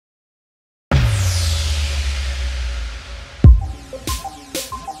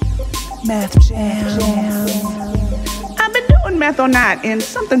Math Jam. I've been doing math all night and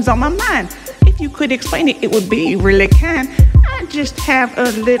something's on my mind. If you could explain it, it would be really kind. I just have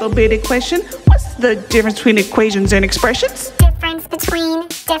a little bitty question. What's the difference between equations and expressions? Difference between.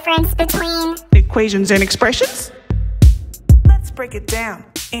 Equations and expressions? Let's break it down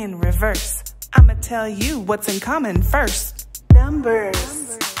in reverse. I'ma tell you what's in common first.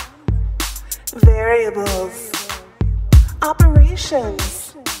 Numbers, variables,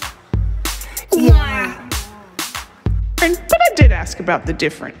 operations. Yeah. But I did ask about the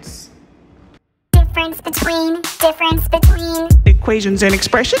difference. Difference between. Equations and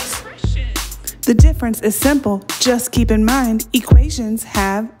expressions? The difference is simple, just keep in mind, equations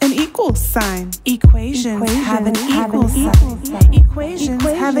have an equal sign. Equations have an equal sign. Equations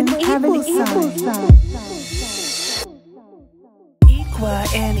have an equal sign. Equa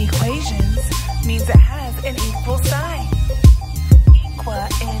in equations means it has an equal sign. Equa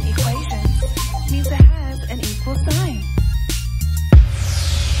in equations means it has an equal sign.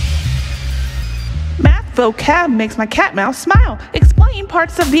 Math vocab makes my cat mouse smile. Explain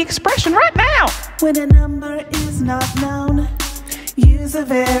parts of the expression right now. When a number is not known, use a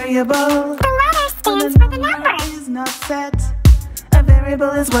variable. The letter stands for the number. Is not set. A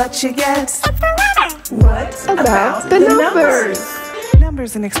variable is what you get. It's the letter. What about the numbers?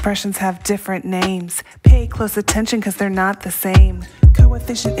 Numbers and expressions have different names. Pay close attention because they're not the same.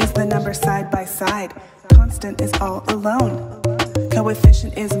 Coefficient is the number side by side. Constant is all alone.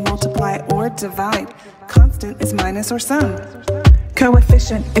 Coefficient is multiply or divide. Constant is minus or sum.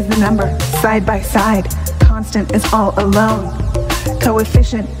 Coefficient is the number side by side. Constant is all alone.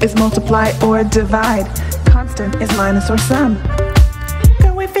 Coefficient is multiply or divide. Constant is minus or sum.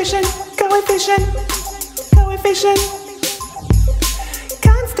 Coefficient. Constant,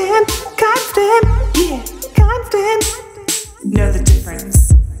 yeah, constant. Know the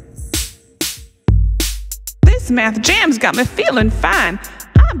difference. This math jam's got me feeling fine.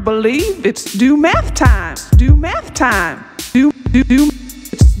 I believe it's do math time. It's do math time.